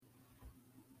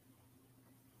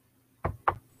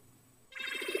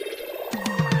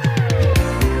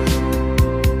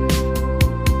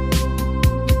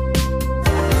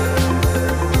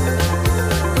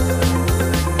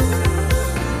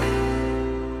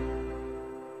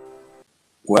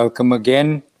Welcome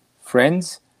again,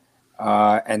 friends,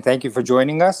 and thank you for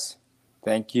joining us.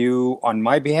 Thank you on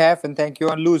my behalf, and thank you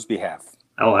on Lou's behalf.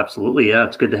 Oh, absolutely. Yeah,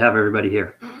 it's good to have everybody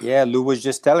here. Yeah, Lou was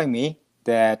just telling me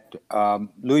that,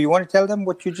 Lou, you want to tell them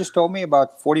what you just told me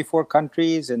about 44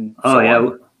 countries and Oh, so yeah.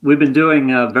 on? We've been doing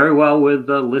very well with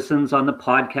listens on the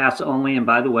podcast only. And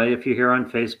by the way, if you're here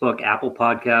on Facebook, Apple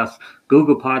Podcasts,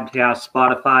 Google Podcasts,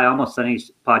 Spotify, almost any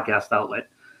podcast outlet,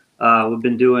 we've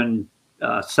been doing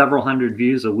several hundred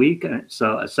views a week.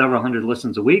 So several hundred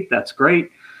listens a week. That's great.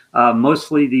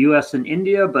 Mostly the US and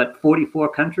India, but 44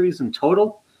 countries in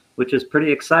total, which is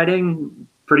pretty exciting.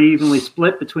 Pretty evenly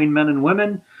split between men and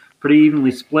women, pretty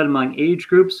evenly split among age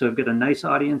groups. So we've got a nice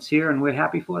audience here, and we're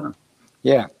happy for them.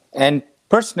 Yeah. And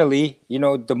personally,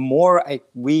 the more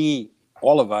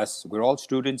all of us, we're all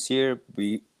students here.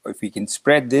 If we can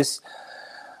spread this,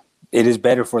 it is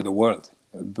better for the world.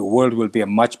 The world will be a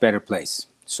much better place.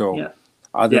 So, Yeah.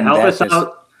 other Yeah, than help that, us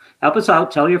out. Help us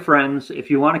out. Tell your friends. If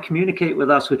you want to communicate with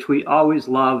us, which we always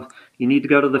love, you need to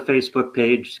go to the Facebook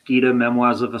page, Gita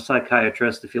Memoirs of a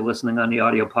Psychiatrist. If you're listening on the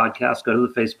audio podcast, go to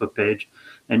the Facebook page.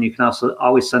 And you can also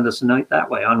always send us a note that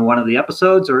way on one of the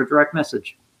episodes or a direct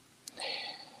message.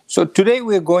 So today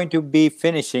we're going to be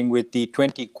finishing with the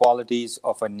 20 qualities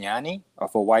of a jnani,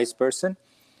 of a wise person.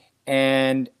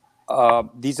 And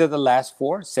these are the last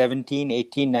four, 17,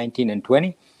 18, 19, and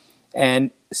 20.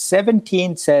 And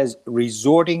 17 says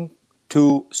resorting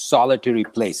to solitary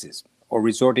places or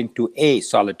resorting to a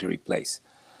solitary place.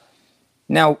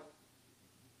 Now,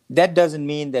 that doesn't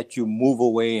mean that you move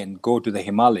away and go to the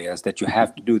Himalayas, that you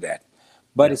have to do that.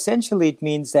 But essentially it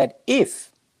means that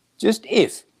just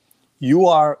if, you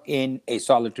are in a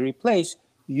solitary place,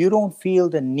 you don't feel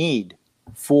the need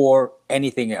for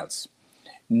anything else,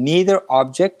 neither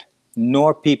object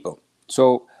nor people.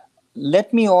 So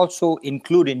let me also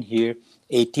include in here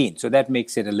 18. So that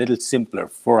makes it a little simpler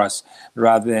for us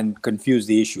rather than confuse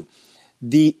the issue.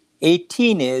 The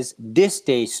 18 is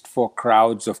distaste for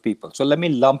crowds of people. So let me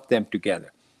lump them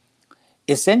together.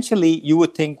 Essentially, you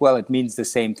would think, well, it means the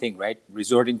same thing, right?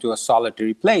 Resorting to a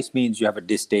solitary place means you have a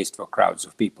distaste for crowds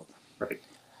of people. Right.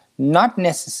 Not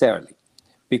necessarily,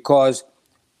 because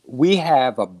we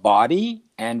have a body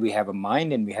and we have a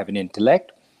mind and we have an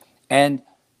intellect. And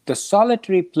the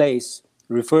solitary place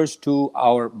refers to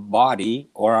our body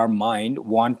or our mind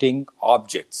wanting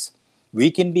objects. We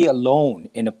can be alone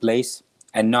in a place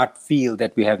and not feel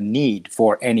that we have need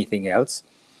for anything else.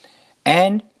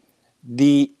 And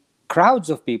the crowds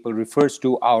of people refers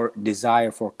to our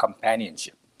desire for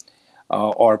companionship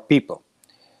or people.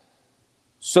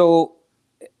 So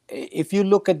if you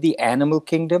look at the animal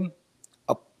kingdom,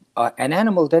 an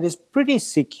animal that is pretty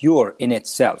secure in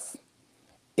itself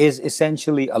is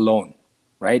essentially alone,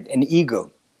 right? An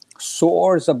eagle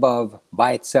soars above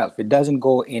by itself. It doesn't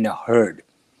go in a herd.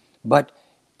 But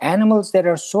animals that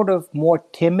are sort of more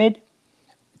timid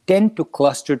tend to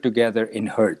cluster together in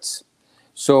herds.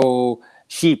 So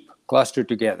sheep cluster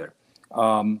together.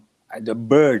 The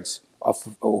birds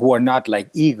who are not like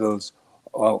eagles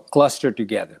cluster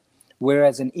together.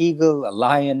 Whereas an eagle, a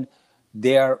lion,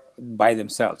 they are by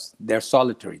themselves. They're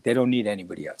solitary. They don't need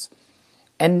anybody else.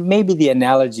 And maybe the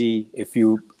analogy, if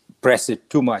you press it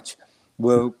too much,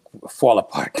 will fall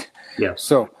apart. Yeah.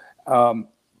 So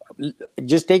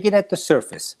just take it at the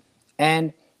surface.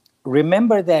 And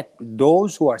remember that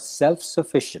those who are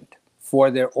self-sufficient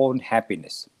for their own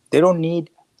happiness, they don't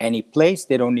need any place,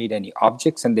 they don't need any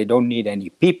objects, and they don't need any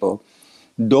people.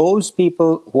 Those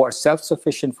people who are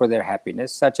self-sufficient for their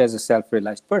happiness, such as a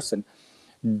self-realized person,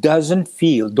 those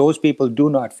people do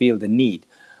not feel the need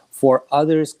for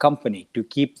others' company to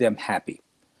keep them happy.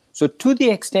 So to the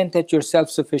extent that you're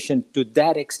self-sufficient, to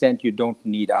that extent you don't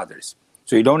need others.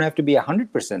 So you don't have to be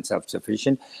 100%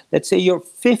 self-sufficient. Let's say you're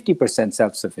 50%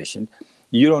 self-sufficient.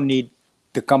 You don't need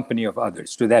the company of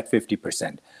others to that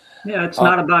 50%. Yeah, it's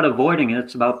not about avoiding it.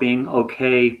 It's about being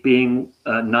okay, being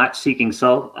not seeking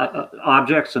self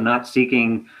objects and not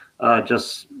seeking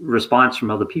just response from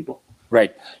other people.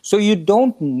 Right. So you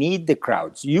don't need the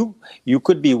crowds. You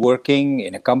could be working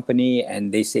in a company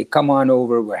and they say, come on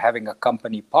over, we're having a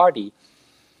company party.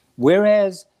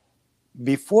 Whereas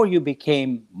before you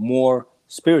became more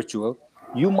spiritual,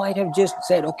 you might have just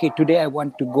said, okay, today I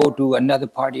want to go to another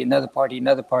party, another party,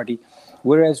 another party.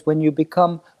 Whereas when you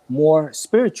become more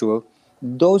spiritual,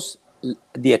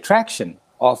 the attraction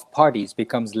of parties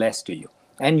becomes less to you.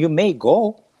 And you may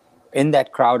go in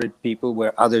that crowded people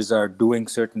where others are doing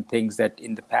certain things that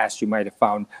in the past you might have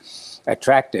found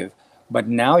attractive. But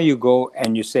now you go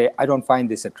and you say, I don't find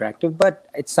this attractive, but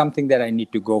it's something that I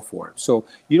need to go for. So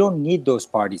you don't need those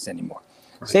parties anymore.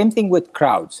 Right. Same thing with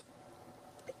crowds.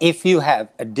 If you have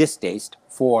a distaste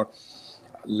for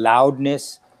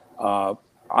loudness,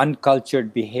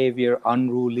 uncultured behavior,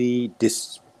 unruly,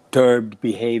 disturbed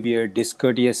behavior,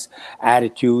 discourteous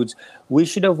attitudes, we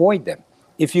should avoid them.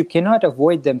 If you cannot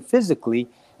avoid them physically,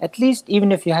 at least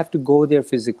even if you have to go there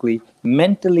physically,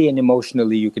 mentally and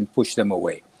emotionally, you can push them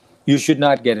away. You should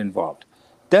not get involved.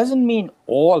 Doesn't mean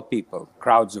all people,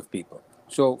 crowds of people.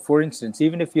 So, for instance,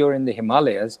 even if you're in the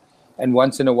Himalayas and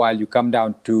once in a while you come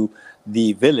down to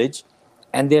the village,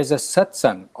 and there's a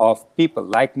satsang of people,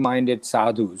 like-minded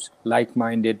sadhus,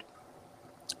 like-minded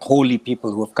holy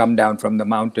people who have come down from the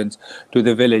mountains to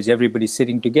the village, everybody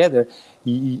sitting together,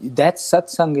 that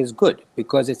satsang is good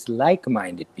because it's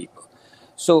like-minded people.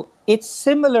 So it's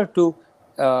similar to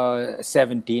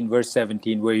 17, verse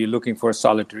 17, where you're looking for a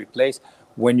solitary place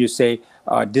when you say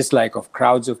dislike of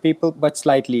crowds of people, but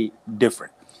slightly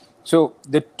different. So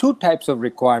the two types of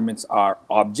requirements are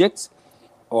objects,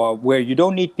 or where you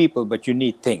don't need people, but you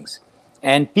need things,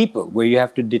 and people, where you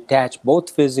have to detach both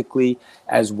physically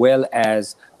as well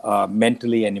as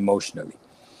mentally and emotionally.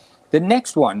 The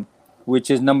next one, which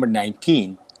is number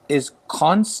 19, is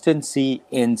constancy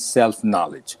in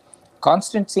self-knowledge.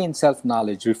 Constancy in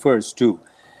self-knowledge refers to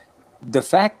the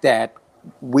fact that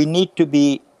we need to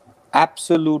be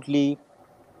absolutely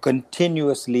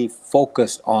continuously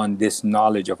focused on this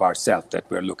knowledge of ourself that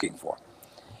we're looking for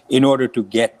in order to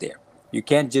get there. You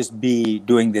can't just be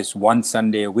doing this one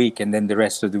Sunday a week and then the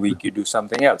rest of the week you do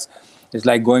something else. It's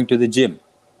like going to the gym.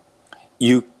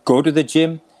 You go to the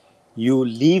gym, you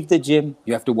leave the gym,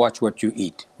 you have to watch what you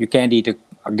eat. You can't eat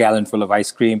a gallon full of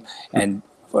ice cream and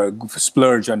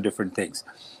splurge on different things.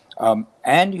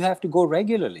 And you have to go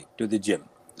regularly to the gym.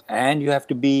 And you have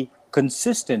to be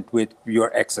consistent with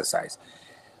your exercise.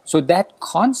 So that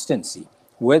constancy,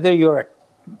 whether you're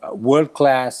a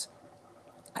world-class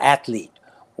athlete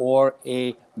or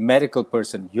a medical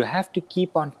person, you have to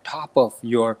keep on top of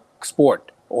your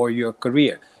sport or your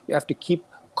career. You have to keep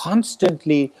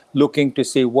constantly looking to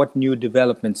see what new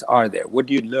developments are there. What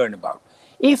do you learn about?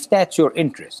 If that's your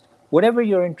interest, whatever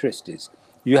your interest is,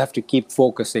 you have to keep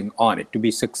focusing on it. To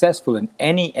be successful in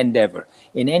any endeavor,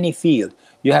 in any field,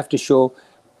 you have to show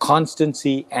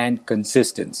constancy and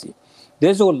consistency.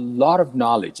 There's a lot of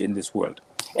knowledge in this world.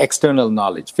 External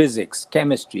knowledge, physics,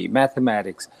 chemistry,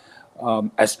 mathematics,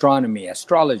 astronomy,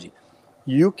 astrology.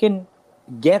 You can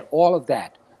get all of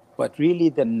that, but really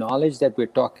the knowledge that we're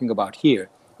talking about here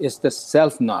is the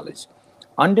self-knowledge.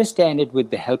 Understand it with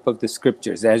the help of the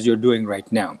scriptures, as you're doing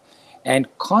right now, and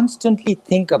constantly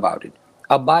think about it,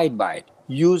 abide by it,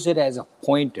 use it as a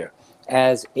pointer,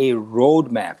 as a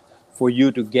roadmap for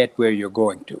you to get where you're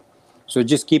going to. So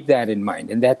just keep that in mind,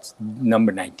 and that's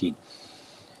number 19.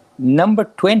 Number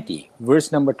 20,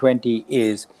 verse number 20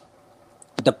 is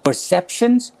the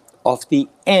perceptions of the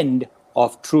end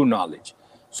of true knowledge.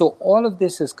 So all of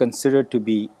this is considered to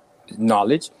be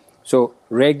knowledge. So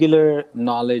regular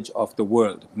knowledge of the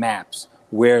world, maps,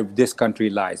 where this country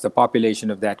lies, the population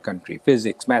of that country,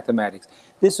 physics, mathematics,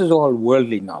 this is all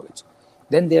worldly knowledge.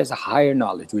 Then there's a higher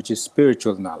knowledge, which is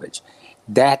spiritual knowledge.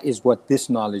 That is what this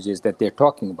knowledge is that they're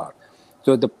talking about.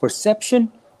 So the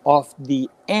perception of the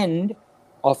end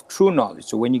of true knowledge.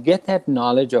 So when you get that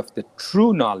knowledge of the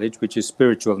true knowledge, which is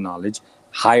spiritual knowledge,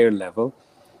 higher level,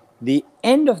 the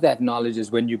end of that knowledge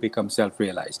is when you become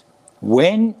self-realized.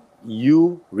 When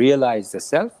you realize the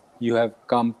self, you have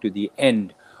come to the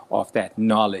end of that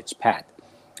knowledge path.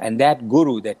 And that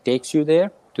guru that takes you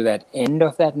there to that end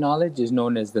of that knowledge is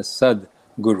known as the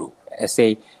Sadguru,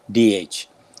 S-A-D-H,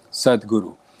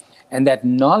 Sadguru. And that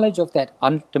knowledge of that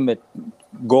ultimate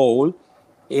goal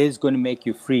is going to make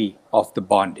you free of the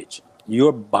bondage.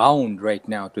 You're bound right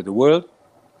now to the world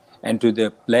and to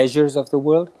the pleasures of the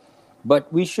world,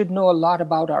 but we should know a lot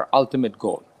about our ultimate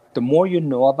goal. The more you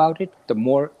know about it, the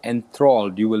more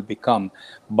enthralled you will become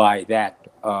by that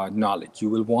knowledge. You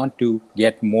will want to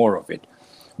get more of it.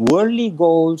 Worldly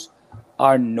goals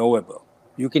are knowable.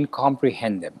 You can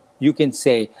comprehend them. You can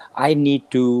say, I need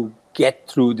to get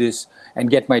through this and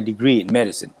get my degree in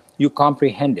medicine. You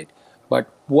comprehend it. But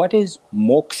what is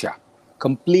moksha,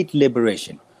 complete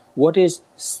liberation? What is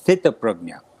sthita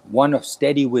prajna, one of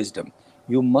steady wisdom?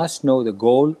 You must know the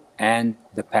goal and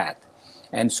the path.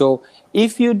 And so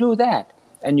if you do that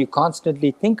and you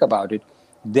constantly think about it,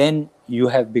 then you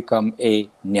have become a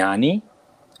jnani,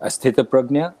 a sthita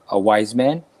prajna, a wise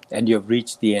man, and you have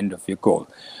reached the end of your goal.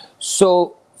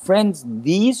 So friends,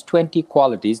 these 20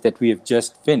 qualities that we have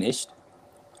just finished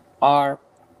are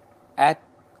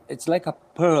it's like a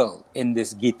pearl in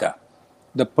this Gita,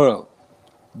 the pearl.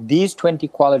 These 20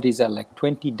 qualities are like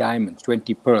 20 diamonds,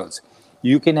 20 pearls.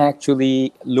 You can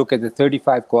actually look at the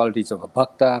 35 qualities of a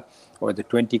bhakta or the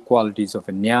 20 qualities of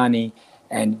a jnani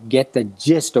and get the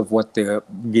gist of what the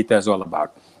Gita is all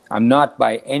about. I'm not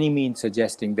by any means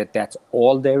suggesting that that's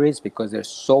all there is, because there's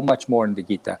so much more in the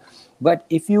Gita. But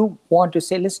if you want to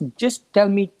say, listen, just tell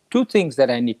me 2 things that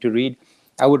I need to read,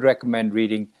 I would recommend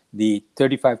reading the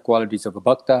 35 qualities of a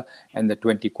bhakta and the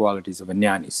 20 qualities of a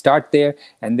jnani. Start there,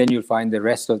 and then you'll find the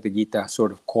rest of the Gita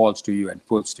sort of calls to you and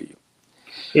pulls to you.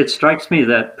 It strikes me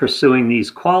that pursuing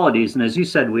these qualities, and as you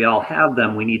said, we all have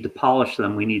them, we need to polish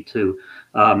them, we need to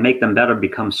make them better,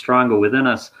 become stronger within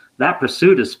us. That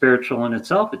pursuit is spiritual in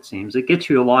itself, it seems. It gets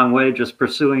you a long way just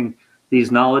pursuing these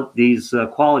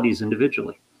qualities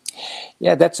individually.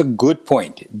 Yeah, that's a good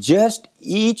point. Just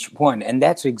each one, and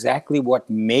that's exactly what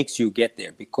makes you get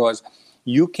there, because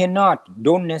you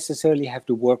don't necessarily have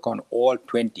to work on all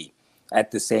 20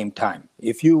 at the same time.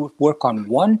 If you work on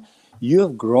one, you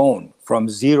have grown from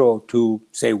 0 to,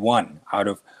 say, 1 out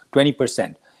of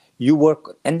 20%. You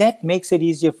work, and that makes it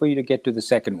easier for you to get to the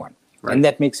second one. Right. And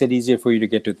that makes it easier for you to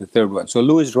get to the third one. So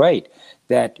Lou is right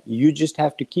that you just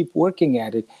have to keep working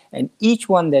at it, and each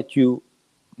one that you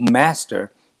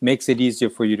master makes it easier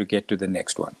for you to get to the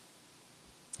next one.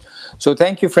 So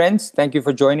thank you, friends. Thank you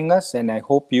for joining us, and I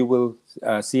hope you will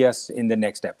see us in the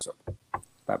next episode.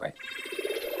 Bye-bye.